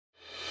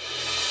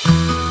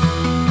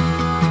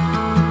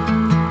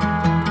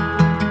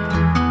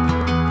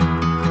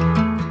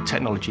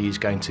Technology is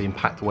going to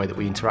impact the way that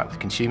we interact with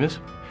consumers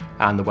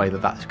and the way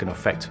that that's going to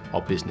affect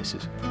our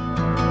businesses.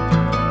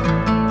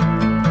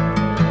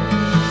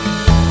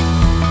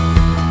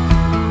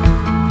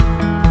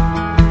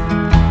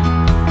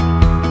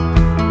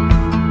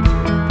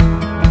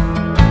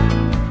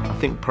 I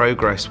think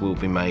progress will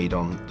be made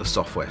on the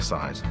software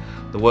side.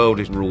 The world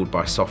is ruled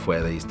by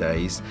software these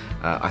days.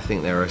 I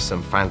think there are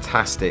some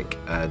fantastic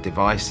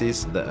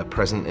devices that are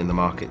present in the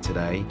market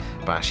today,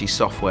 but actually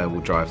software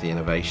will drive the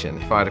innovation.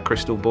 If I had a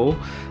crystal ball,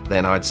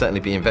 then I'd certainly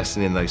be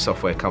investing in those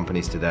software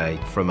companies today.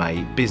 From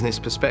a business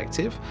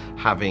perspective,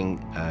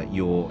 having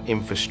your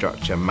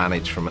infrastructure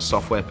managed from a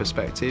software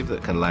perspective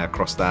that can lay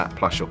across that,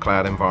 plus your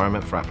cloud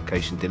environment for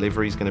application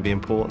delivery is going to be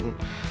important.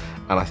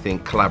 And I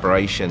think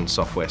collaboration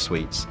software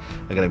suites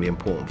are going to be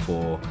important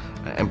for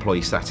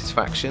employee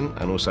satisfaction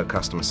and also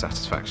customer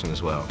satisfaction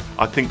as well.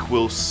 I think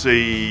we'll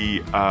see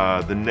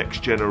the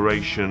next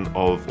generation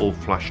of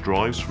all-flash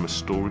drives from a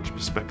storage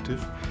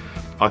perspective.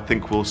 I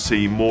think we'll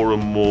see more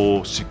and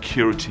more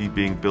security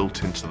being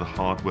built into the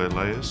hardware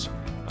layers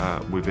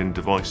within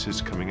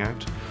devices coming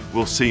out.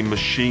 We'll see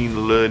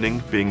machine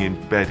learning being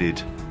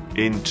embedded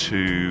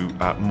into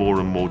more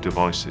and more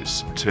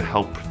devices to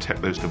help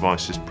protect those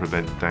devices,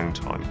 prevent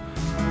downtime.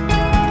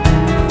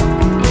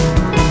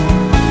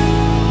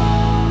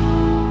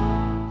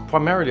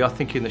 Primarily, I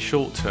think in the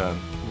short term,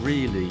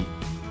 really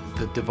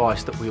the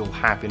device that we all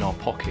have in our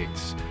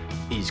pockets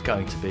is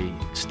going to be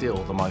still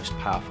the most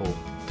powerful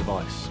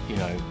device. You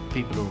know,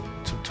 people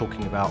are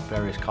talking about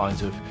various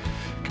kinds of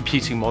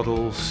computing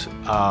models,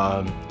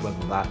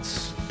 whether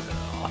that's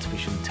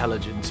artificial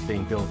intelligence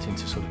being built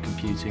into sort of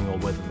computing, or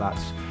whether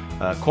that's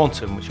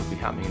quantum, which will be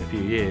happening in a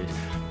few years.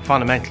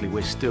 Fundamentally,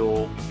 we're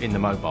still in the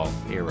mobile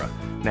era.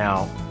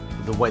 Now,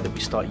 the way that we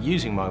start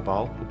using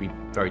mobile will be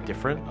very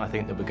different. I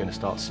think that we're going to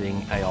start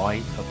seeing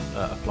AI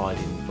applied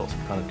in lots of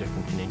kind of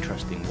different and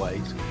interesting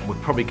ways. We're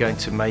probably going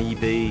to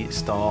maybe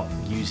start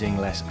using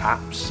less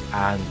apps,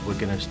 and we're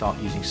going to start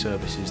using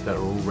services that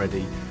are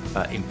already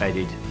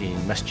embedded in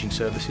messaging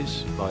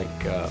services like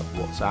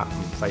WhatsApp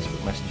and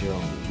Facebook Messenger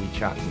and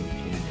WeChat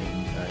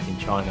in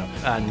China.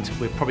 And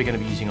we're probably going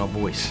to be using our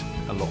voice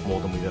a lot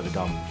more than we've ever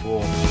done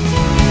before.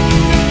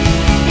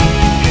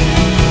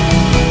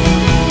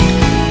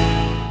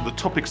 The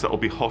topics that will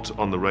be hot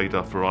on the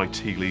radar for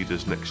IT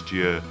leaders next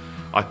year,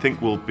 I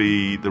think, will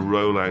be the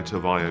rollout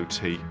of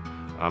IoT,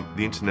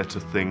 the Internet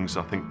of Things.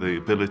 I think the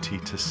ability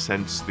to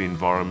sense the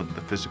environment,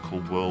 the physical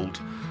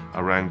world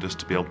around us,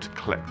 to be able to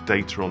collect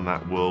data on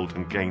that world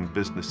and gain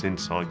business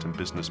insight and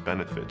business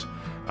benefit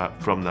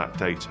from that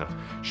data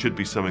should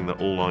be something that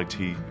all IT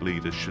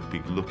leaders should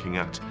be looking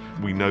at.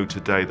 We know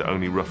today that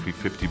only roughly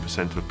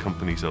 50% of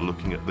companies are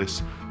looking at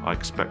this. I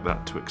expect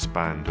that to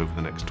expand over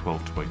the next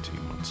 12 to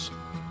 18 months.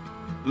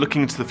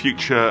 Looking into the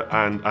future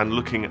and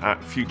looking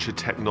at future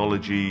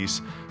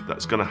technologies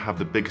that's going to have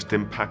the biggest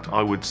impact,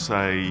 I would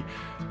say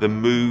the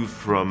move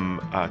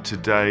from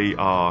today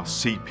our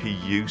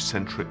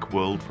CPU-centric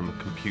world from a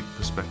compute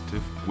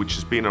perspective, which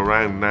has been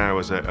around now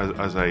as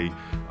I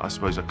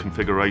suppose a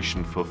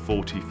configuration for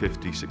 40,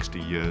 50, 60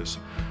 years,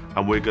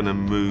 and we're going to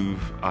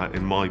move,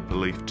 in my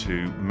belief,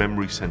 to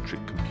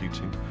memory-centric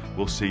computing.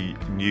 We'll see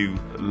new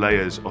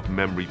layers of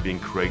memory being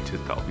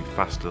created that will be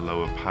faster,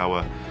 lower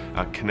power,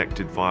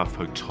 connected via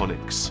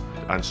photonics,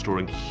 and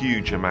storing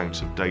huge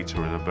amounts of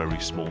data in a very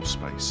small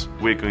space.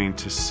 We're going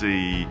to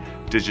see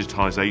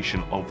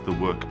digitization of the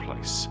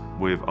workplace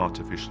with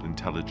artificial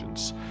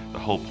intelligence. The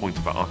whole point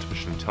about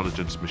artificial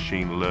intelligence,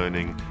 machine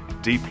learning,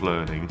 deep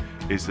learning,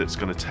 is that it's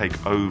going to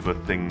take over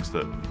things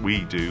that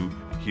we do,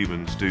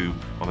 humans do,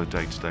 on a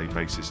day-to-day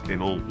basis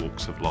in all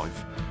walks of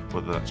life,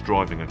 whether that's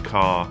driving a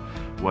car,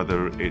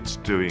 whether it's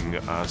doing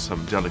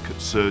some delicate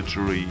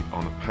surgery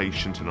on a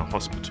patient in a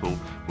hospital,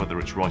 whether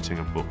it's writing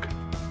a book.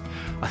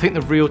 I think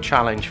the real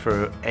challenge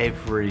for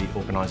every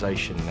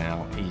organisation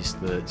now is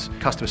that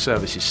customer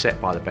service is set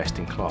by the best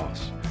in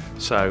class.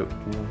 So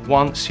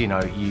once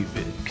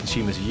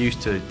consumers are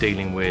used to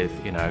dealing with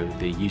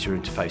the user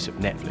interface of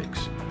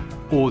Netflix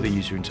or the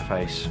user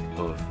interface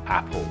of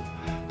Apple,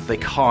 they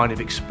kind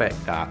of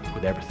expect that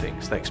with everything.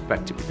 So they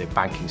expect it with their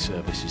banking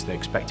services, they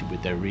expect it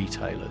with their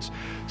retailers.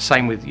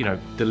 Same with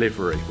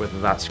delivery, whether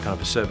that's kind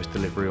of a service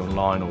delivery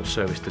online or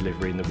service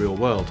delivery in the real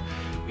world.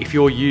 If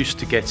you're used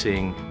to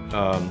getting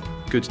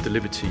goods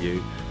delivered to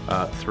you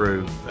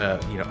through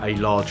a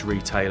large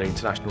retailer,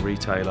 international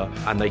retailer,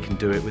 and they can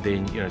do it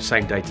within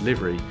same-day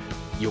delivery,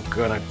 you're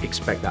going to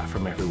expect that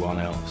from everyone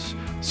else.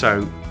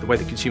 So the way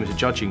that consumers are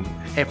judging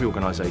every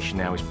organisation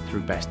now is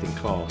through best in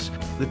class.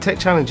 The tech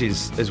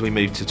challenges as we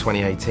move to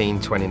 2018,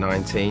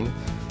 2019,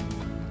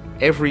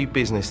 every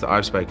business that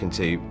I've spoken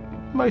to,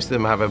 most of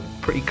them have a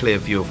pretty clear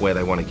view of where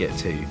they want to get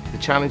to. The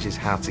challenge is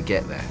how to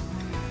get there.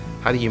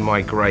 How do you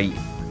migrate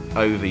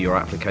over your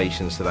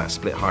applications to that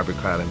split hybrid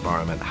cloud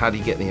environment? How do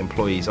you get the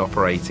employees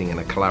operating in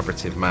a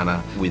collaborative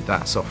manner with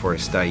that software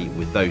estate,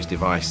 with those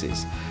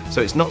devices?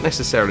 So it's not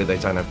necessarily they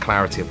don't have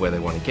clarity of where they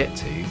want to get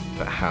to,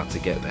 but how to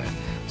get there.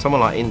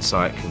 Someone like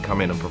Insight can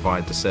come in and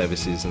provide the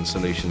services and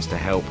solutions to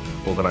help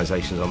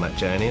organisations on that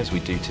journey, as we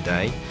do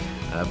today,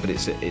 but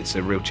it's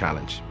a real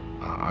challenge,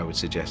 I would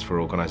suggest,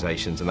 for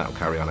organisations, and that will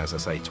carry on, as I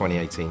say,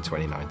 2018,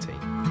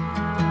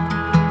 2019.